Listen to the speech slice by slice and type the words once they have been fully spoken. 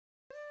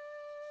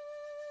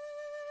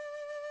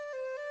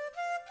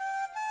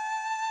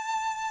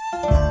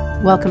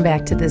Welcome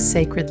back to This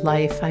Sacred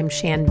Life. I'm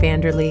Shan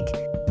Vanderleek,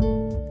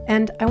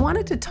 and I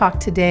wanted to talk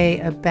today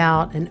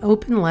about an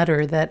open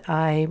letter that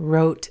I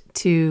wrote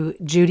to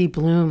Judy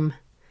Blume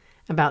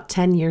about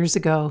 10 years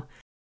ago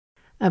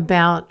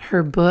about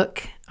her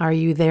book, Are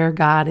You There,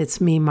 God? It's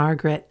Me,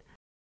 Margaret.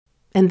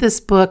 And this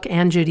book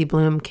and Judy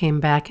Blume came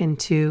back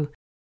into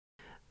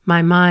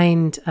my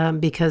mind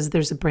because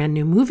there's a brand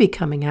new movie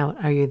coming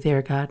out, Are You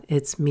There, God?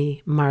 It's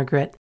Me,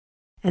 Margaret.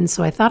 And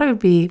so I thought it would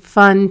be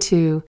fun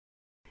to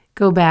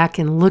go back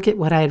and look at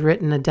what I had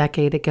written a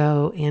decade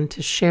ago and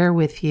to share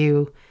with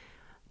you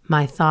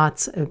my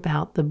thoughts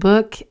about the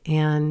book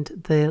and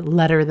the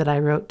letter that I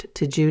wrote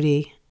to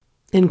Judy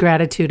in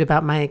gratitude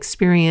about my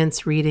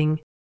experience reading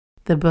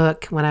the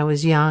book when I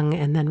was young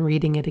and then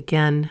reading it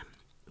again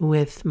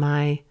with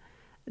my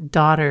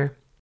daughter.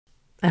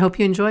 I hope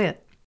you enjoy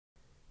it.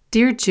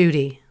 Dear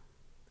Judy,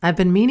 I've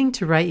been meaning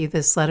to write you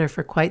this letter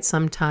for quite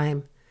some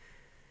time.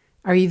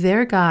 Are You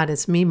There, God?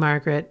 It's Me,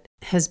 Margaret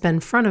has been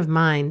front of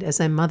mind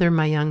as I mother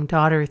my young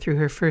daughter through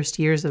her first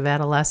years of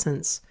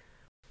adolescence.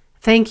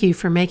 Thank you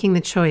for making the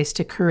choice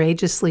to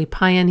courageously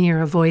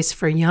pioneer a voice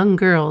for young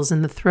girls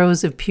in the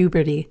throes of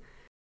puberty.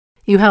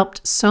 You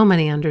helped so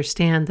many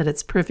understand that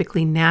it's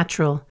perfectly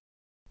natural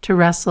to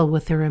wrestle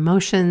with their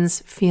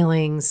emotions,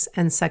 feelings,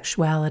 and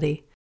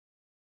sexuality.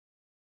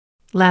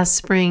 Last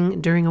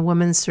spring, during a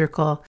women's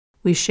circle,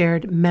 we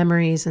shared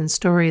memories and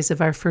stories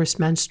of our first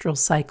menstrual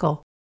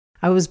cycle.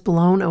 I was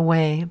blown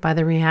away by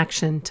the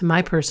reaction to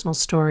my personal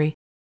story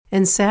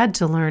and sad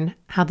to learn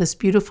how this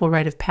beautiful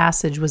rite of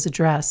passage was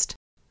addressed,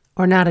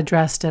 or not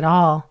addressed at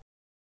all,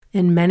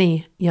 in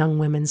many young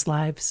women's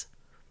lives.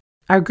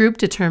 Our group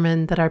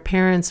determined that our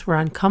parents were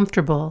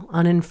uncomfortable,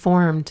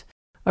 uninformed,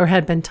 or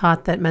had been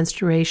taught that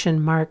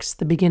menstruation marks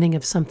the beginning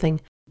of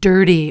something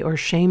dirty or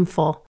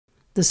shameful.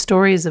 The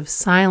stories of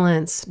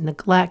silence,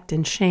 neglect,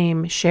 and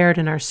shame shared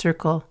in our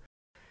circle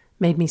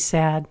made me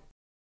sad.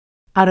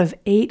 Out of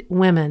 8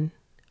 women,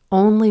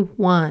 only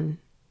 1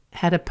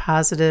 had a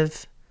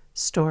positive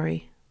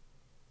story.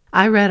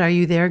 I read Are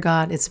You There,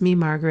 God? It's Me,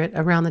 Margaret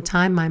around the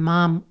time my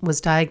mom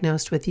was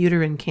diagnosed with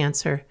uterine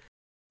cancer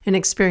and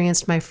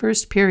experienced my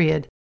first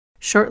period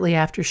shortly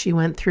after she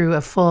went through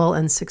a full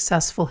and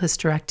successful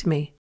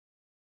hysterectomy.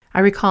 I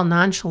recall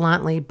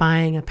nonchalantly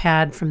buying a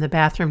pad from the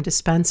bathroom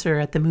dispenser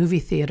at the movie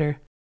theater.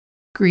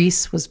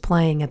 Grease was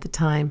playing at the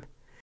time.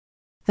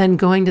 Then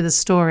going to the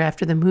store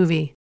after the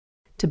movie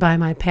to buy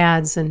my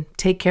pads and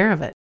take care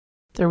of it.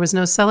 There was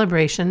no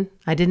celebration.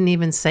 I didn't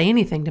even say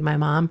anything to my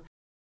mom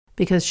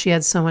because she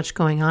had so much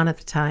going on at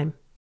the time.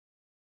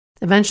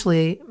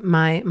 Eventually,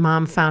 my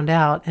mom found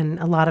out, and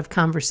a lot of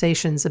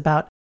conversations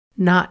about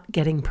not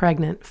getting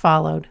pregnant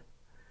followed.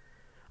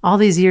 All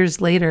these years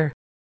later,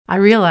 I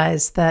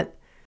realized that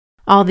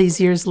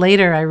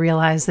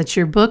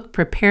your book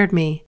prepared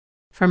me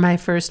for my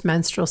first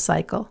menstrual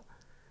cycle.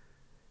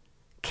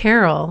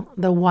 Carol,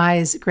 the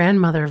wise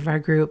grandmother of our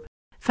group,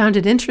 found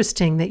it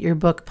interesting that your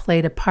book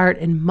played a part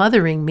in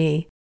mothering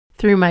me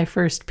through my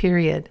first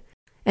period,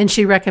 and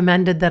she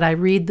recommended that I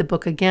read the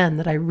book again,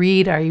 that I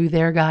read Are You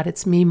There, God?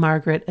 It's Me,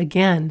 Margaret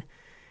again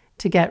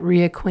to get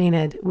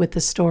reacquainted with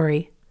the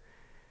story.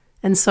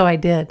 And so I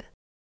did.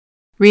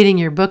 Reading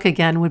your book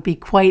again would be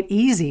quite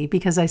easy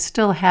because I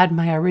still had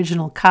my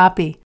original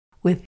copy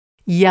with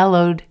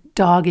yellowed,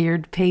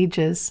 dog-eared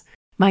pages,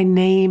 my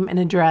name and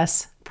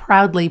address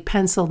proudly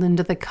penciled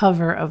into the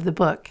cover of the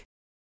book.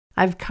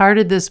 I've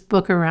carted this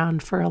book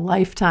around for a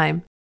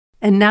lifetime,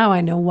 and now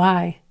I know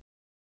why.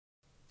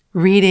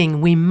 Reading,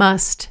 we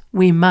must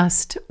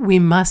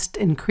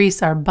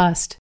increase our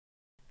bust,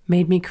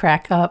 made me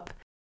crack up.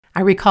 I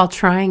recall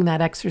trying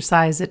that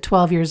exercise at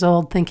 12 years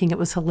old, thinking it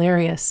was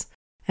hilarious,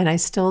 and I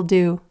still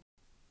do.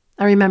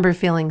 I remember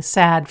feeling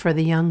sad for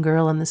the young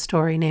girl in the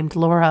story named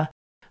Laura,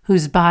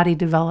 whose body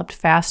developed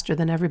faster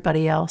than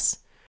everybody else.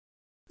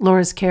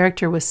 Laura's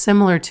character was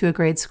similar to a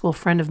grade school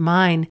friend of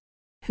mine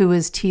who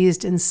was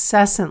teased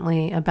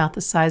incessantly about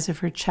the size of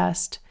her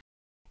chest.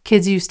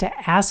 Kids used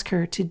to ask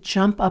her to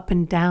jump up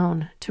and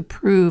down to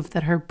prove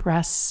that her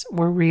breasts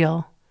were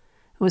real.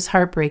 It was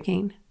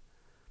heartbreaking.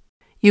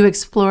 You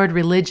explored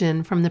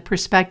religion from the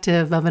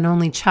perspective of an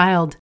only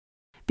child,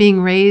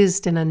 being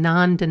raised in a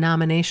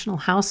non-denominational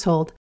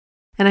household,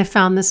 and I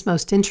found this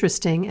most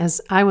interesting as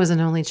I was an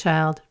only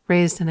child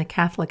raised in a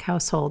Catholic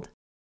household.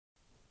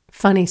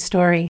 Funny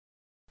story.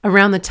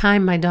 Around the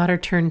time my daughter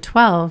turned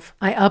 12,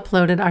 I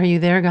uploaded Are You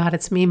There, God?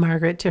 It's Me,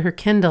 Margaret to her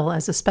Kindle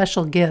as a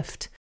special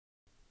gift,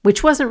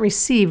 which wasn't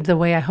received the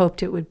way I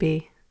hoped it would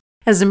be.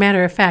 As a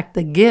matter of fact,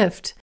 the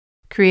gift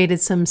created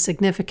some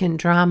significant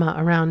drama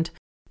around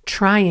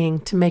trying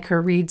to make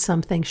her read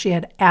something she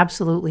had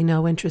absolutely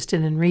no interest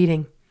in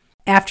reading.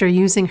 After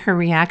using her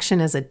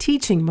reaction as a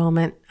teaching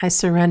moment, I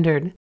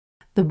surrendered.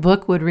 The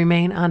book would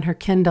remain on her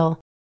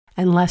Kindle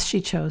unless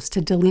she chose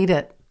to delete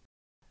it.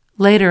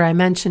 Later, I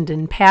mentioned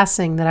in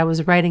passing that I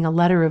was writing a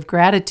letter of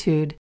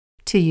gratitude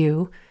to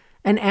you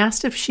and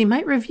asked if she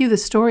might review the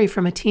story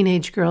from a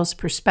teenage girl's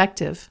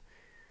perspective.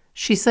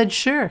 She said,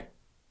 sure.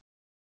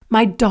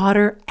 My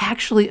daughter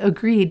actually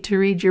agreed to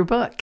read your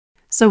book.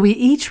 So we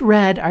each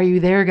read Are You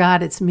There,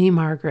 God? It's Me,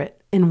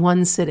 Margaret, in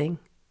one sitting,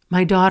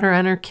 my daughter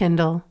on her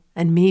Kindle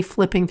and me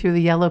flipping through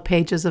the yellow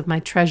pages of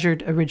my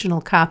treasured original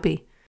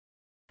copy.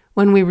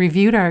 When we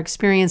reviewed our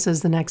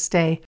experiences the next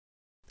day,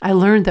 I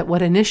learned that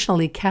what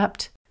initially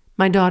kept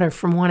my daughter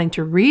from wanting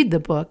to read the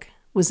book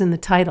was in the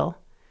title.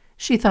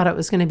 She thought it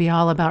was going to be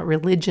all about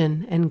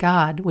religion and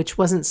God, which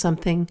wasn't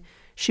something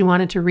she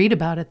wanted to read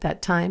about at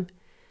that time.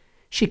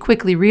 She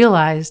quickly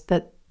realized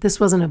that this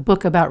wasn't a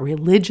book about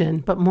religion,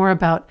 but more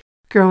about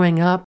growing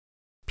up,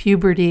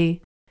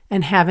 puberty,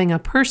 and having a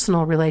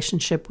personal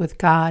relationship with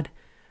God,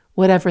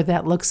 whatever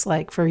that looks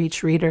like for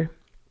each reader.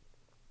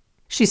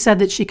 She said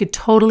that she could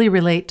totally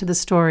relate to the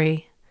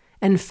story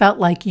and felt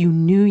like you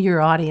knew your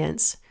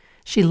audience.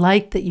 She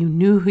liked that you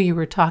knew who you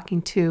were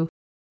talking to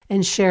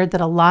and shared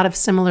that a lot of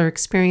similar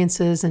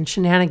experiences and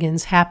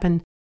shenanigans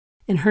happened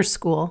in her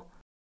school.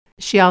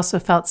 She also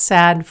felt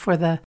sad for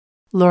the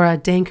Laura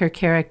Danker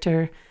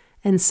character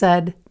and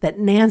said that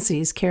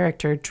Nancy's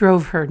character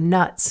drove her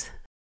nuts.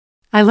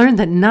 I learned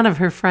that none of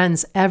her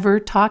friends ever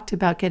talked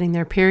about getting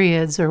their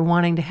periods or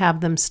wanting to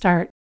have them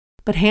start,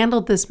 but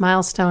handled this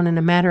milestone in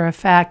a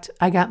matter-of-fact,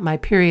 I got my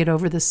period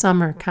over the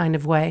summer kind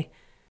of way.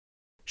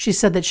 She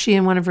said that she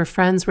and one of her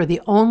friends were the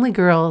only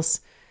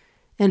girls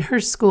in her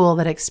school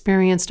that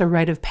experienced a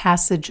rite of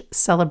passage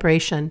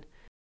celebration.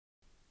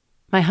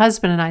 My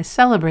husband and I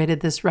celebrated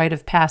this rite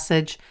of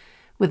passage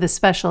with a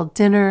special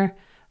dinner,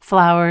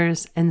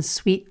 flowers, and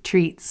sweet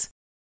treats.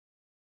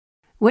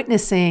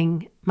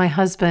 Witnessing my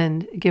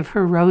husband give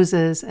her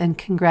roses and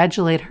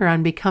congratulate her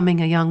on becoming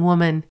a young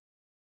woman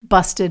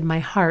busted my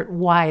heart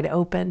wide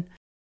open.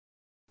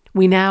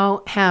 We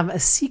now have a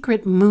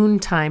secret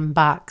Moontime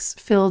box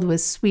filled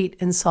with sweet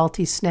and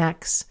salty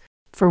snacks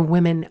for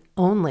women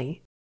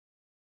only.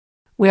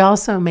 We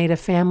also made a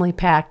family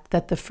pact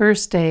that the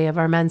first day of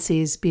our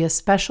menses be a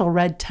special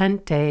red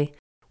tent day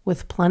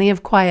with plenty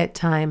of quiet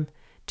time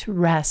to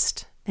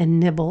rest and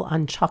nibble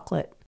on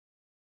chocolate.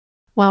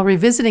 While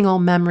revisiting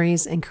old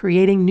memories and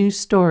creating new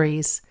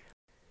stories,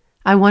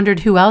 I wondered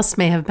who else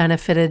may have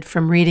benefited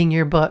from reading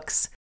your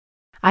books.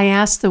 I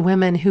asked the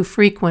women who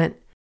frequent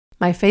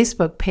my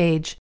Facebook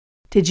page,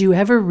 did you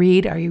ever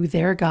read Are You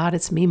There, God?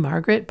 It's Me,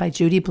 Margaret by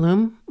Judy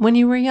Blume when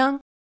you were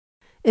young?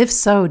 If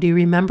so, do you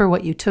remember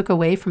what you took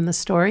away from the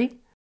story?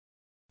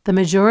 The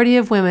majority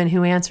of women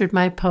who answered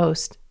my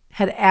post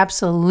had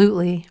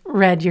absolutely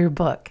read your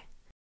book.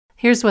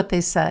 Here's what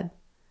they said.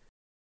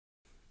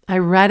 I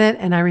read it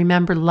and I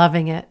remember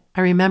loving it.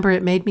 I remember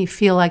it made me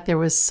feel like there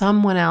was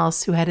someone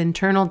else who had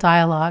internal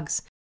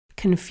dialogues,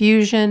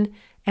 confusion,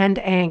 and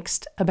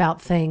angst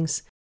about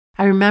things.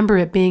 I remember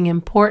it being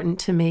important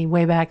to me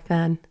way back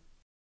then.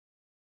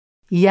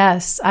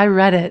 Yes, I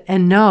read it,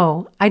 and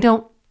no, I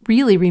don't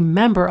really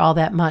remember all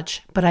that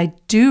much, but I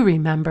do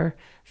remember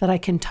that I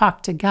can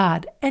talk to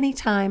God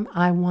anytime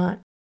I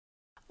want.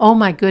 Oh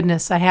my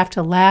goodness, I have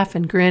to laugh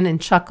and grin and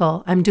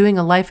chuckle. I'm doing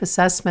a life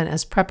assessment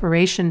as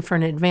preparation for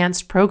an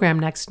advanced program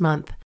next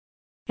month,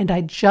 and I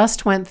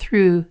just went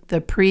through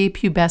the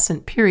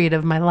pre-pubescent period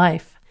of my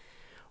life.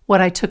 What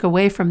I took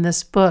away from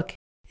this book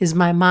is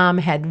my mom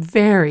had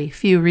very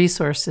few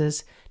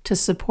resources to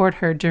support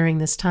her during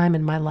this time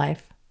in my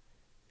life.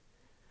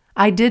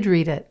 I did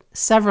read it,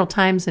 several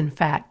times in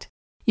fact.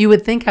 You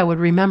would think I would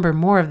remember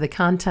more of the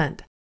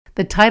content.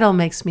 The title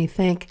makes me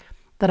think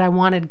that I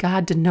wanted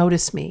God to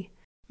notice me,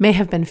 may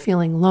have been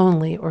feeling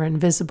lonely or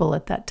invisible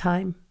at that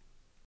time.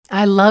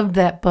 I loved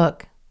that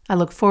book. I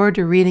look forward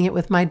to reading it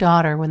with my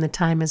daughter when the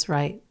time is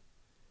right.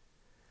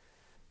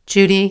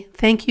 Judy,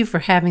 thank you for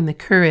having the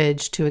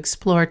courage to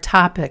explore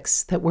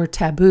topics that were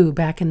taboo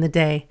back in the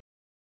day.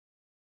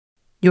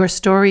 Your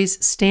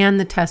stories stand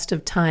the test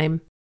of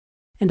time,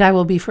 and I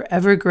will be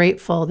forever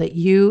grateful that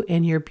you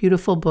and your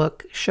beautiful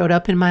book showed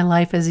up in my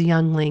life as a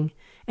youngling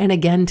and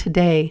again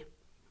today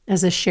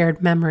as a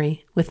shared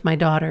memory with my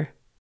daughter.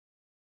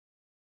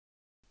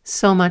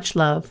 So much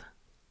love.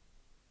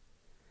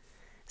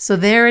 So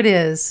there it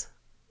is,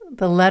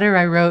 the letter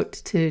I wrote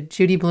to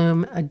Judy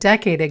Blume a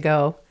decade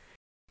ago.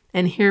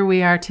 And here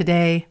we are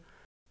today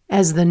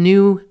as the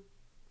new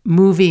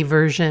movie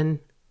version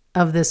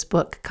of this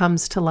book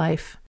comes to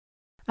life.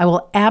 I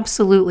will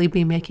absolutely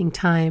be making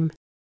time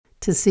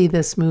to see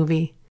this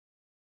movie.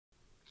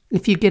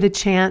 If you get a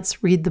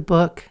chance, read the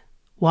book,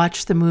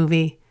 watch the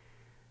movie,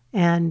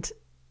 and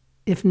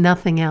if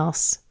nothing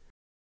else,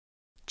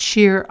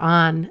 cheer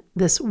on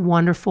this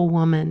wonderful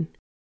woman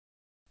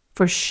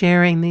for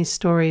sharing these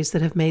stories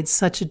that have made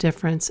such a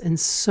difference in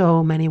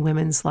so many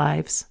women's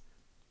lives.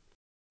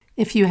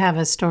 If you have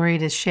a story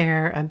to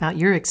share about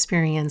your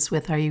experience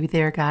with Are You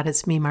There, God?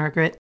 It's Me,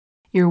 Margaret,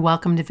 you're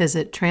welcome to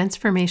visit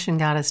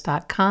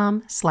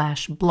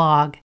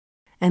transformationgoddess.com/blog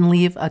and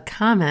leave a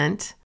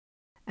comment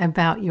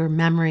about your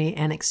memory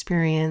and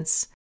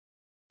experience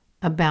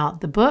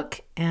about the book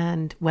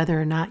and whether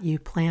or not you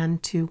plan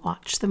to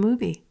watch the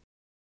movie.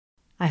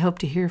 I hope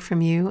to hear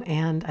from you,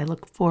 and I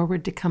look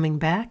forward to coming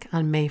back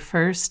on May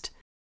 1st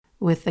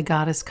with the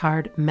Goddess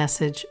Card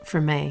message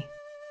for May.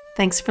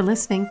 Thanks for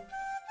listening.